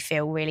ending and you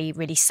feel really,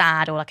 really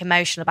sad or like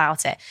emotional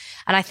about it.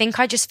 And I think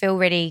I just feel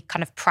really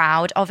kind of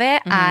proud of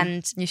it.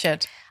 And you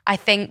should. I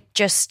think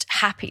just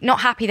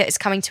not happy that it's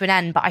coming to an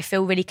end, but I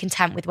feel really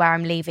content with where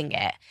I'm leaving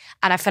it.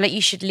 And I feel like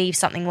you should leave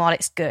something while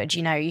it's good.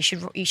 You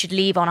should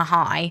leave on a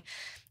high.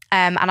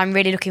 And I'm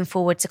really looking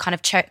forward to kind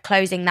of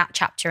closing that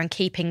chapter and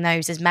keeping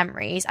those as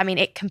memories. I mean,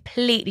 it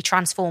completely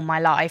transformed my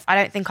life. I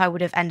don't think I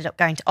would have ended up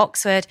going to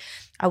Oxford.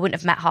 I wouldn't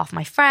have met half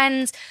my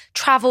friends,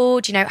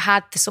 travelled,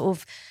 had the sort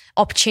of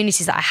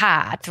opportunities that I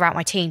had throughout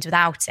my teens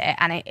without it.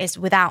 And it is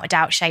without a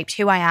doubt shaped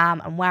who I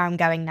am and where I'm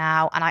going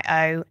now. And I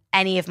owe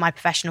any of my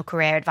professional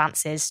career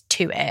advances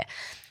to it.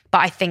 But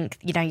I think,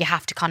 you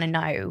have to kind of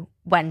know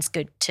when's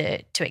good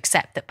to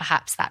accept that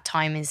perhaps that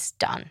time is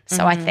done.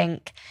 So I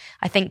think,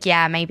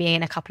 yeah, maybe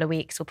in a couple of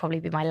weeks will probably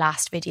be my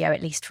last video,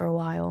 at least for a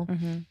while.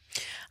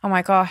 Oh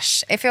my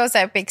gosh. It feels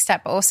like a big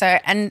step, but also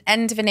an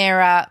end of an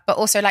era, but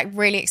also like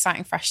really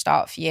exciting fresh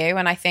start for you.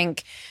 And I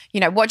think,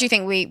 what do you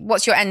think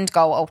what's your end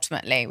goal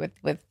ultimately with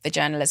the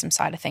journalism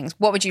side of things?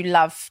 What would you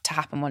love to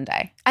happen one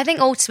day? I think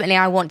ultimately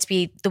I want to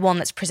be the one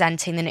that's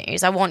presenting the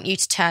news. I want you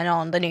to turn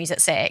on the news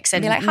at 6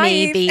 and be like,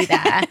 me be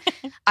there.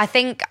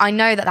 I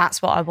know that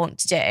that's what I want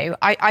to do.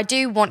 I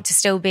do want to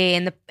still be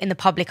in the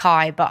public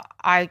eye, but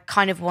I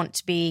kind of want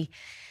to be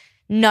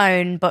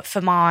known, but for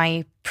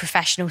my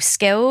professional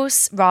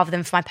skills rather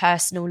than for my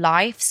personal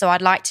life. So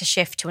I'd like to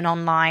shift to an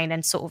online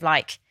and sort of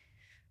like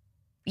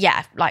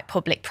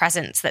public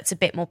presence that's a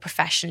bit more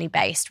professionally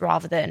based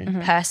rather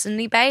than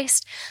personally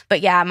based.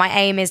 But yeah, my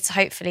aim is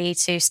hopefully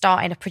to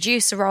start in a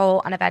producer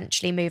role and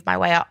eventually move my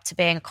way up to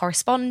being a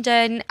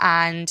correspondent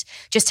and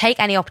just take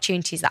any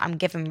opportunities that I'm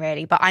given,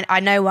 really. But I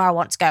know where I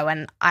want to go,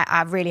 and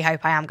I really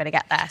hope I am going to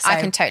get there. So I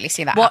can totally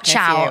see that. Watch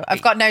out. For you.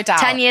 I've got no doubt.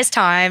 10 years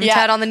time,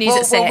 turn on the news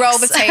at 6. We'll roll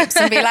the tapes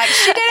and be like,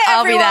 she did it,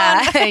 everyone.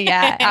 I'll be there.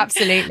 Yeah,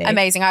 absolutely.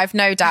 Amazing. I have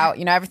no doubt,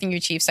 everything you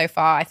achieved so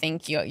far, I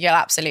think you'll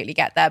absolutely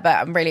get there. But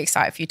I'm really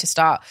excited for you to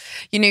start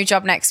your new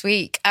job next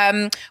week.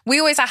 We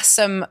always ask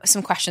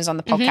some questions on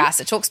the podcast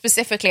that talk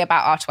specifically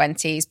about our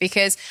 20s,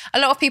 because a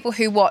lot of people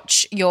who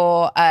watch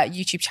your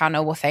YouTube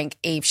channel will think,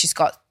 Eve, she's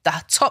got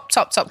the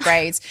top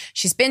grades.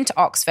 She's been to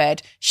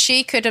Oxford.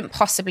 She couldn't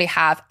possibly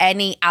have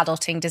any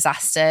adulting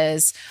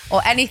disasters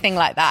or anything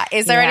like that.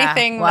 Is there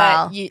anything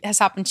that has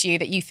happened to you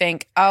that you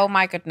think, oh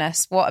my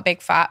goodness, what a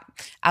big fat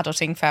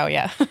adulting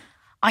failure?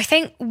 I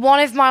think one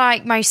of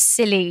my most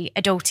silly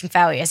adulting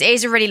failures, it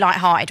is a really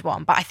light-hearted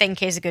one, but I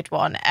think is a good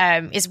one,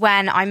 is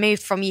when I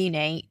moved from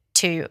uni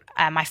to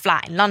my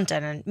flat in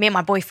London, and me and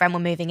my boyfriend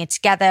were moving in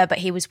together, but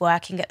he was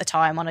working at the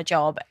time on a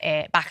job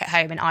back at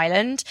home in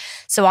Ireland.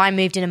 So I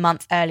moved in a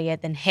month earlier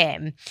than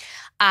him,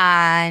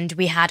 and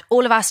we had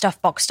all of our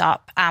stuff boxed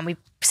up and we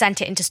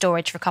sent it into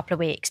storage for a couple of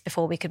weeks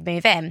before we could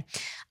move in.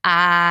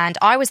 And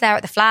I was there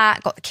at the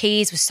flat, got the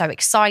keys, was so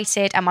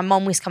excited, and my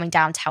mum was coming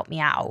down to help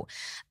me out.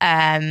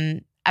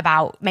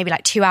 About maybe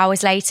like 2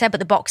 hours later, but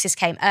the boxes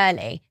came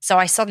early. So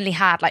I suddenly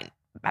had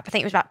I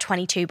think it was about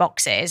 22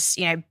 boxes,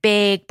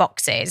 big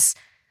boxes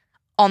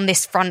on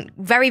this front,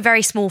 very,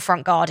 very small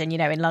front garden,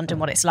 in London,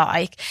 what it's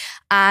like.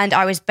 And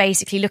I was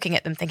basically looking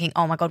at them thinking,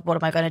 oh my God, what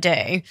am I going to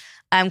do?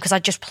 because I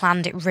just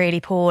planned it really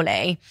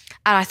poorly.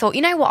 And I thought,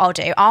 you know what I'll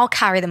do? I'll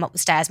carry them up the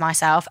stairs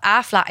myself.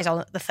 Our flat is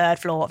on the 3rd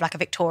floor of like a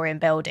Victorian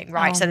building,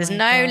 right? So there's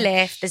no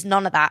lift, there's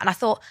none of that. And I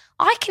thought,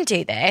 I can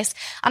do this.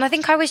 And I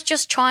think I was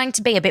just trying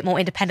to be a bit more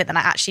independent than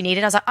I actually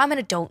needed. I was like, I'm an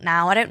adult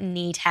now. I don't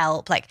need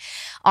help. Like,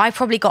 I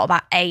probably got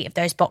about 8 of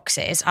those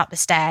boxes up the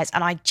stairs,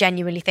 and I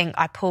genuinely think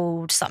I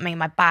pulled something in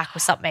my back or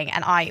something.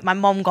 And my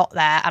mom got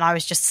there, and I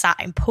was just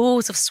sat in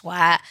pools of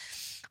sweat.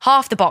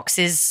 Half the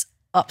boxes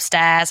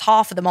upstairs,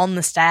 half of them on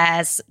the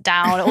stairs,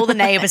 down. All the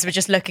neighbours were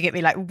just looking at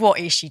me like, what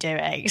is she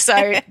doing?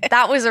 So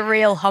that was a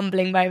real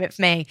humbling moment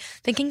for me,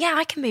 thinking, yeah,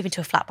 I can move into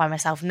a flat by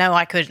myself. No,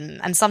 I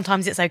couldn't. And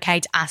sometimes it's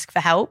okay to ask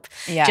for help.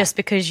 Just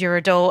because you're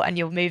adult and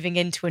you're moving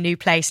into a new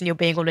place and you're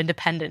being all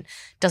independent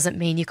doesn't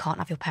mean you can't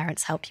have your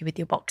parents help you with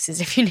your boxes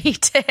if you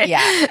need to.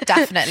 Yeah,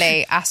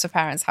 definitely ask for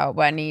parents' help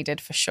where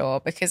needed, for sure.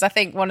 Because I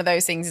think one of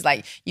those things is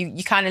like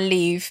you kind of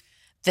leave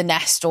the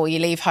nest or you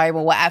leave home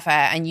or whatever,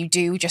 and you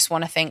do just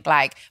want to think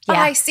like,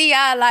 bye, see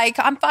ya, like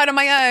I'm fine on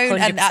my own.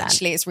 100%. And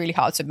actually it's really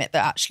hard to admit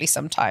that actually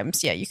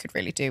sometimes, you could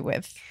really do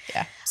with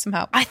some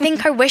help. I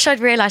think I wish I'd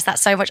realised that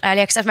so much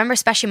earlier, because I remember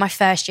especially my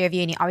first year of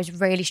uni, I was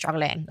really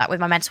struggling like with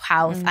my mental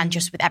health and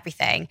just with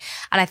everything.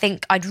 And I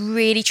think I'd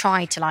really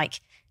tried to like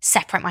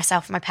separate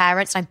myself from my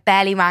parents, and I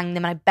barely rang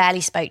them and I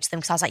barely spoke to them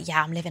because I was like,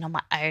 yeah, I'm living on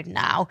my own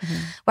now.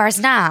 Whereas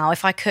now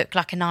if I cook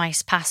like a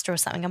nice pasta or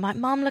something, I'm like,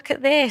 Mom, look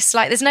at this.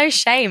 Like, there's no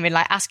shame in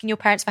like asking your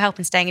parents for help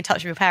and staying in touch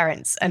with your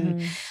parents.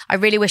 And I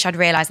really wish I'd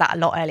realised that a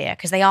lot earlier,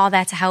 because they are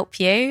there to help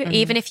you.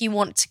 Even if you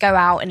want to go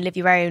out and live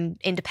your own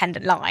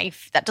independent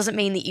life, that doesn't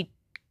mean that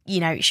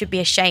you should be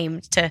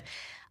ashamed to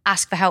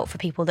ask for help for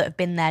people that have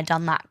been there,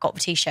 done that, got the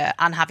t-shirt,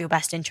 and have your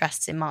best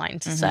interests in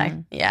mind.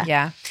 So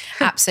yeah,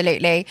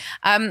 absolutely.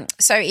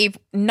 So Eve,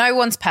 no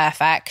one's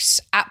perfect,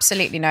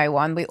 absolutely no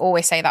one. We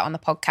always say that on the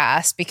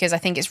podcast, because I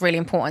think it's really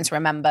important to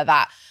remember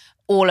that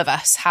all of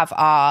us have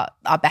our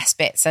best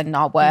bits and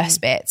our worst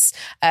bits,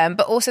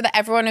 but also that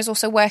everyone is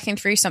also working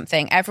through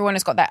something. Everyone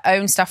has got their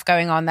own stuff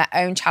going on, their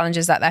own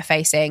challenges that they're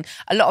facing.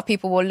 A lot of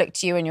people will look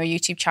to you and your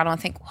YouTube channel and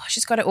think, well,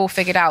 she's got it all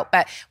figured out.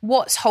 But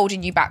what's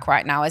holding you back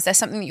right now? Is there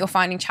something that you're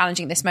finding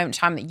challenging at this moment in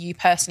time that you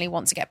personally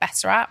want to get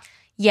better at?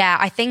 Yeah,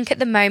 I think at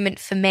the moment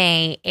for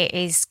me, it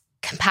is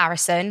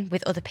comparison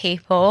with other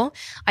people.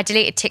 I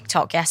deleted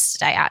TikTok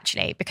yesterday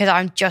actually, because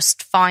I'm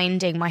just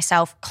finding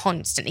myself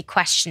constantly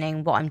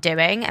questioning what I'm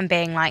doing and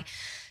being like,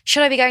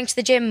 should I be going to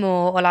the gym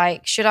more? Or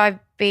like, should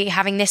I be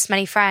having this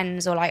many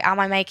friends? Or like, am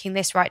I making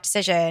this right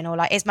decision? Or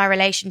like, is my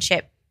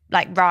relationship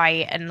like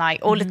right? And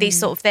like all of these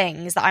sort of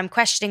things that I'm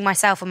questioning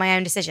myself and my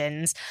own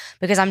decisions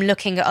because I'm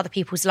looking at other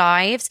people's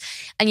lives.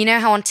 And you know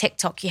how on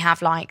TikTok you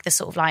have like the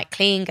sort of like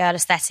clean girl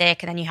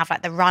aesthetic, and then you have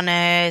like the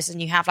runners,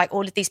 and you have like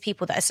all of these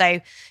people that are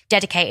so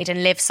dedicated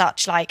and live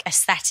such like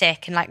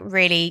aesthetic and like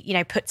really,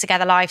 put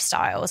together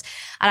lifestyles.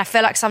 And I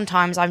feel like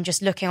sometimes I'm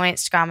just looking on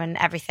Instagram and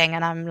everything,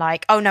 and I'm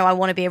like, oh no, I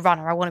want to be a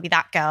runner, I want to be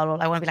that girl,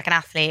 or I want to be like an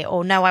athlete,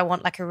 or no, I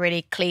want like a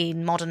really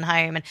clean modern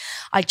home. And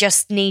I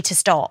just need to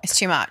stop. It's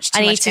too much.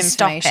 I need to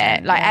stop it.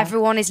 Like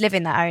everyone is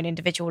living their own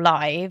individual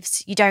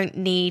lives. You don't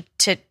need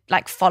to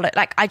like follow.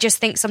 Like, I just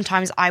think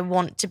sometimes I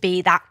want to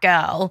be that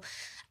girl,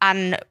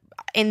 and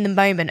in the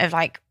moment of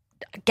like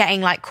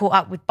getting like caught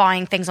up with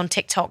buying things on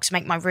TikTok to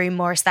make my room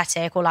more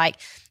aesthetic, or like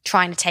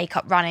trying to take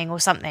up running or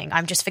something,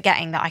 I'm just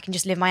forgetting that I can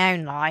just live my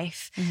own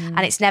life,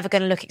 and it's never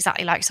going to look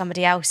exactly like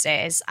somebody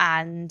else's.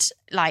 And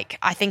like,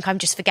 I think I'm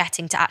just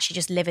forgetting to actually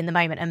just live in the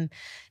moment and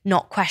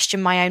not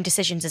question my own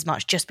decisions as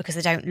much just because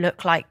they don't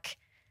look like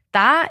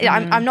that.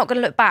 I'm not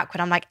going to look back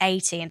when I'm like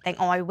 80 and think,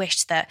 oh, I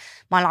wish that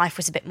my life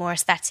was a bit more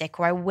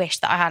aesthetic, or I wish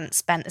that I hadn't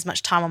spent as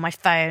much time on my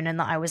phone and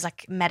that I was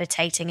like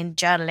meditating and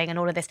journaling and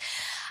all of this.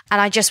 And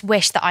I just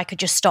wish that I could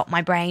just stop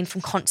my brain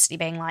from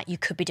constantly being like, you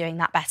could be doing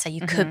that better,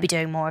 you could be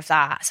doing more of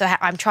that. So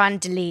I'm trying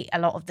to delete a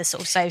lot of the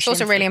sort of social.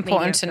 It's also really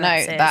important to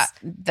note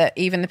that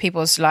even the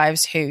people's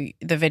lives who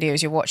the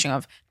videos you're watching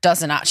of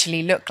doesn't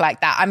actually look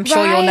like that. I'm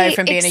sure you'll know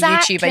from being a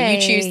YouTuber,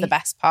 you choose the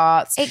best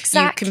parts.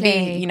 Exactly.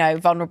 You can be,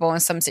 vulnerable in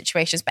some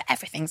situations, but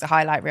everything's a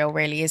highlight reel,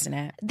 really, isn't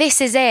it?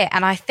 This is it.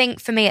 And I think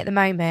for me at the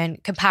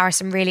moment,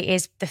 comparison really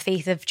is the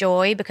thief of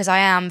joy, because I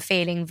am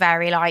feeling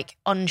very like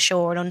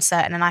unsure and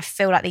uncertain, and I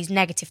feel like these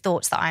negative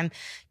thoughts that I'm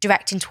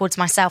directing towards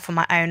myself and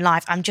my own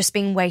life, I'm just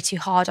being way too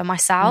hard on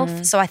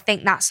myself. So I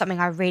think that's something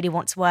I really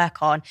want to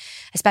work on,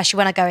 especially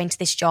when I go into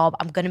this job.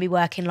 I'm going to be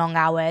working long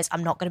hours.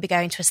 I'm not going to be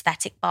going to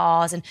aesthetic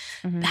bars and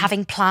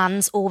having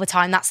plans all the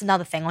time. That's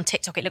another thing. On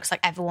TikTok, it looks like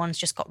everyone's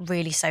just got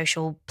really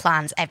social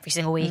plans every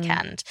single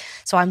weekend.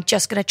 So I'm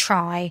just going to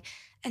try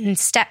and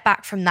step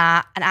back from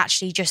that and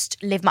actually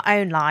just live my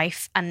own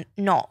life and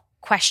not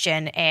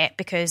question it,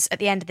 because at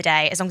the end of the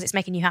day, as long as it's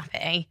making you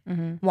happy,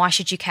 why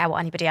should you care what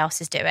anybody else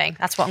is doing?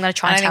 That's what I'm going to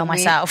try and tell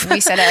myself. We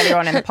said earlier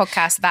on in the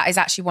podcast, that is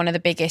actually one of the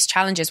biggest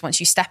challenges once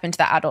you step into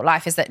that adult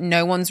life, is that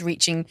no one's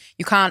reaching,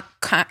 you can't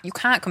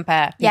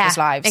compare people's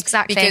lives.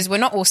 Exactly. Because we're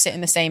not all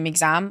sitting the same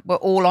exam. We're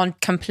all on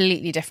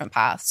completely different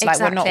paths.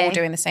 Exactly. Like we're not all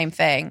doing the same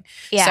thing.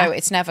 Yeah. So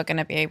it's never going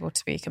to be able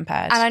to be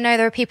compared. And I know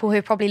there are people who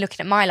are probably looking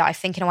at my life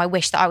thinking, oh, I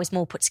wish that I was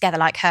more put together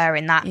like her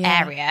in that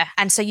area.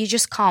 And so you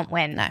just can't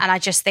win. No. And I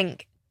just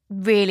think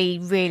really,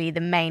 really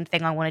the main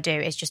thing I want to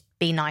do is just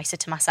be nicer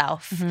to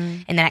myself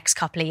in the next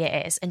couple of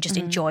years and just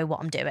enjoy what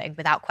I'm doing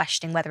without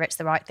questioning whether it's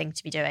the right thing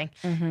to be doing.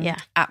 Yeah.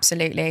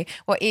 Absolutely.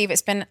 Well, Eve,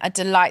 it's been a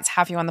delight to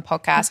have you on the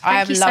podcast. Thank I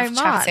have you so loved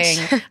much.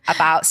 chatting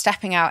about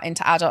stepping out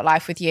into adult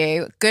life with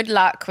you. Good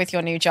luck with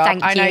your new job.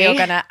 Thank I know you. you're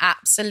going to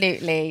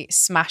absolutely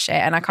smash it,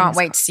 and I can't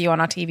wait to see you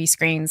on our TV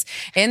screens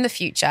in the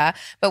future.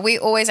 But we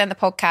always end the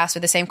podcast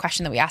with the same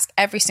question that we ask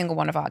every single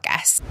one of our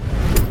guests.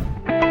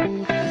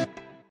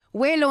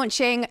 We're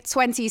launching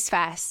 20s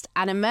Fest,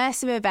 an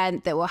immersive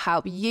event that will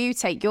help you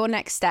take your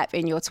next step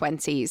in your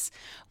 20s.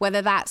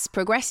 Whether that's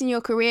progressing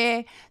your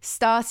career,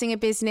 starting a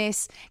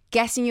business,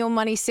 getting your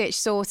money sitch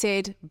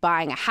sorted,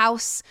 buying a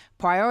house,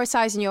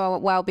 prioritizing your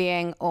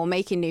well-being, or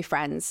making new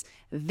friends,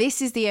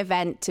 this is the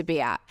event to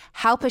be at.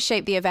 Help us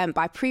shape the event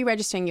by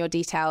pre-registering your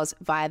details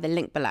via the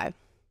link below.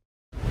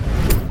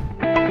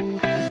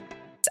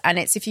 And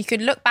it's, if you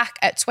could look back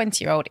at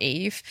 20-year-old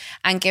Eve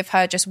and give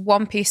her just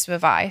one piece of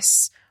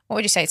advice, what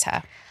would you say to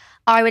her?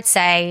 I would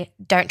say,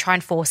 don't try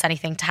and force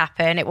anything to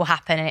happen. It will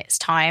happen in its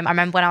time. I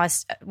remember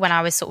when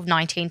I was sort of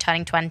 19,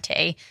 turning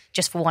 20,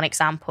 just for one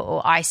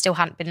example, I still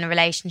hadn't been in a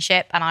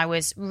relationship, and I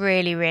was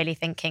really, really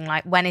thinking,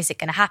 like, when is it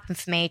going to happen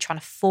for me? Trying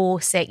to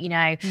force it,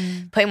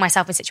 putting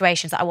myself in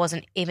situations that I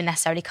wasn't even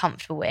necessarily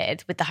comfortable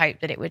with the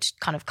hope that it would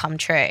kind of come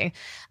true.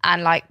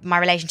 And like, my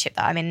relationship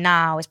that I'm in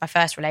now is my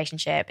first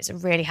relationship. It's a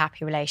really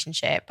happy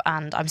relationship,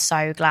 and I'm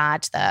so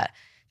glad that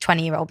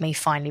 20-year-old me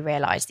finally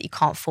realised that you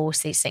can't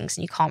force these things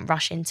and you can't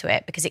rush into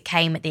it, because it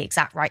came at the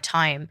exact right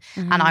time.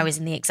 And I was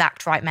in the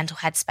exact right mental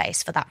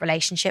headspace for that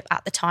relationship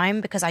at the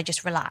time, because I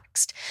just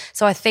relaxed.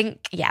 So I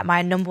think,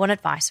 my number one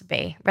advice would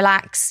be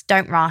relax,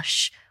 don't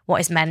rush.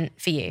 What is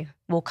meant for you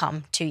will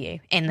come to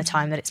you in the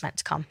time that it's meant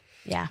to come.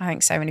 Yeah. I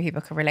think so many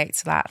people can relate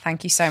to that.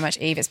 Thank you so much,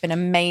 Eve. It's been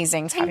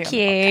amazing to have you on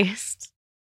the podcast.